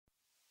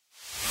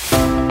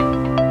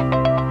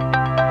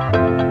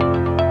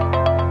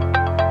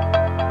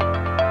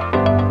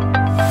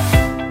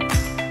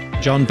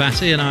John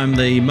Batty, and I'm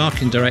the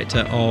Marketing Director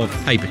of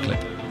Paperclip.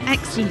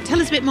 Excellent.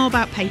 Tell us a bit more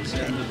about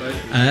Paperclip.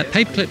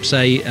 Paperclip's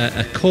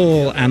a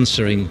call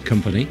answering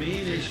company.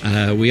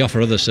 We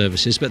offer other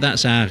services, but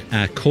that's our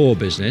core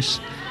business.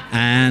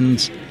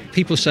 And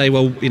people say,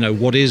 well,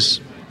 what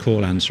is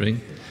call answering?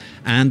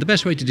 And the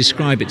best way to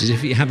describe it is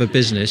if you have a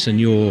business and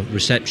your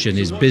reception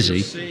is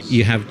busy,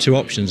 you have two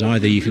options.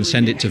 Either you can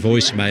send it to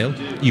voicemail.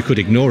 You could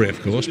ignore it,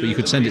 of course, but you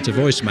could send it to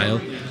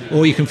voicemail.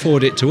 Or you can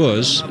forward it to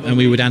us, and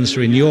we would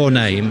answer in your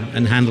name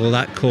and handle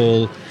that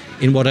call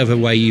in whatever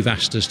way you've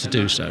asked us to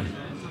do so.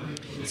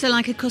 So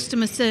like a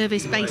customer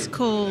service-based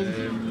call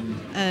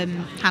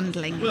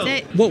handling, is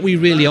it? What we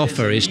really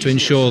offer is to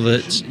ensure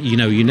that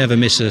you never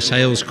miss a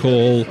sales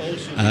call.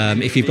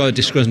 If you've got a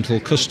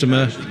disgruntled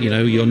customer,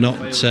 you're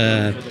not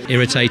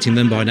irritating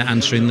them by not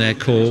answering their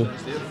call.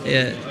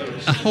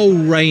 A whole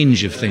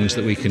range of things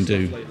that we can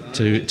do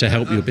to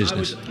help your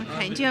business.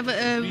 Okay. Do you have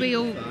a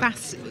real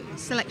vast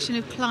selection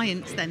of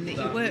clients then that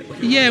you work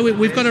with? Yeah,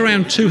 we've got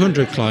around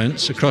 200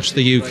 clients across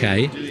the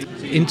UK.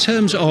 In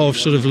terms of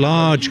sort of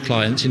large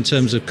clients, in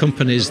terms of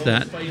companies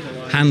that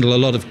handle a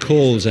lot of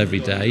calls every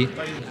day,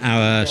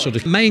 our sort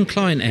of main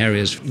client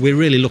areas, we're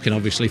really looking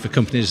obviously for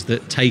companies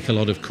that take a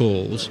lot of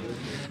calls,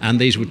 and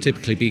these would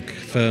typically be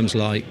firms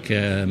like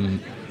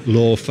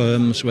law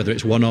firms, whether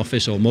it's one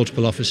office or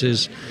multiple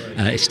offices,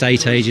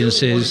 estate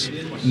agencies,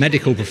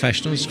 medical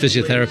professionals,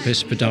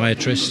 physiotherapists,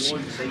 podiatrists,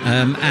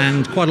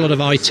 and quite a lot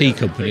of IT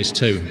companies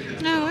too.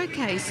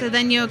 So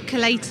then you're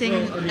collating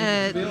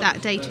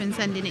that data and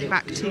sending it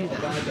back to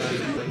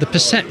them. The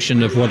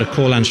perception of what a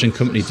call answering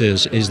company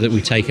does is that we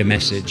take a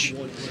message.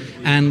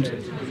 And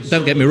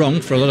don't get me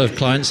wrong, for a lot of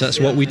clients that's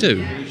what we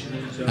do.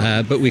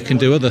 But we can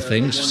do other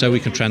things. So we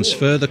can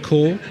transfer the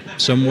call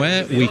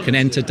somewhere. We can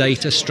enter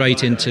data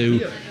straight into,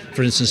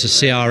 for instance, a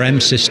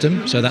CRM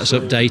system. So that's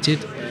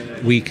updated.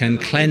 We can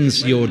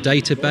cleanse your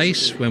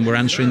database when we're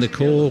answering the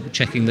call,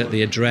 checking that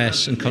the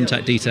address and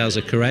contact details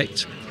are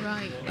correct.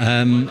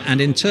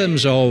 And in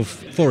terms of,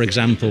 for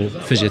example,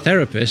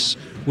 physiotherapists,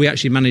 we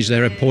actually manage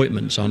their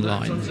appointments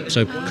online.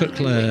 So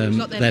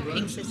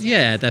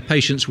their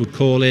patients would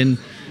call in,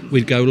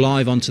 we'd go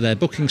live onto their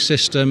booking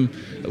system,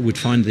 we'd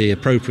find the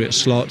appropriate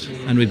slot,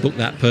 and we'd book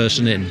that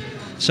person in.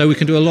 So we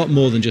can do a lot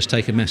more than just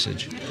take a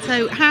message.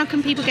 So how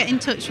can people get in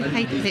touch with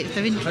Paperclip if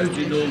they're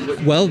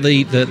interested? Well,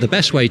 the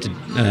best way to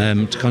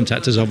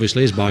contact us,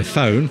 obviously, is by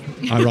phone,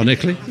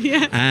 ironically.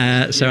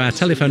 Yeah. So our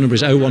telephone number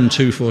is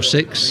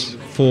 01246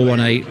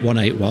 418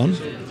 181.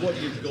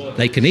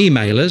 They can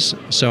email us,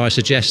 so I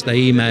suggest they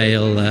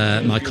email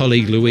my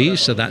colleague Louise,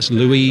 so that's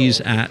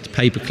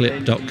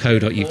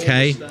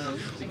louise@paperclip.co.uk,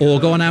 or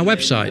go on our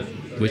website,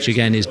 which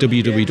again is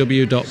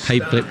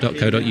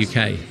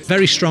www.paperclip.co.uk.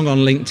 Very strong on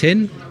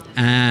LinkedIn,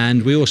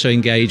 and we also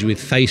engage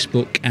with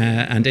Facebook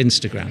and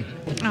Instagram.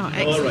 Oh,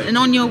 excellent. And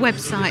on your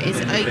website,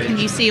 can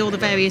you see all the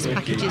various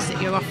packages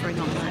that you're offering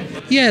on there?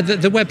 Yeah,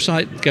 the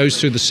website goes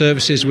through the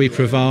services we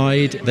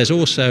provide. There's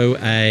also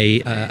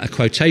a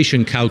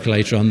quotation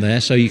calculator on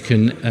there, so you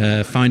can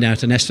find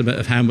out an estimate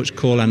of how much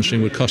call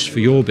answering would cost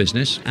for your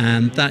business.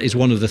 And that is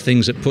one of the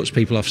things that puts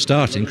people off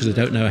starting because they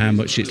don't know how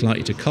much it's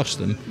likely to cost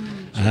them.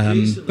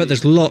 But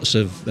there's lots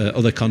of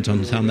other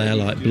content on there,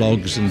 like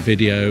blogs and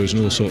videos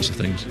and all sorts of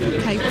things.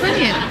 Okay,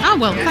 brilliant. Oh,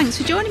 well, thanks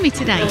for joining me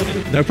today.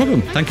 No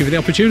problem. Thank you for the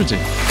opportunity.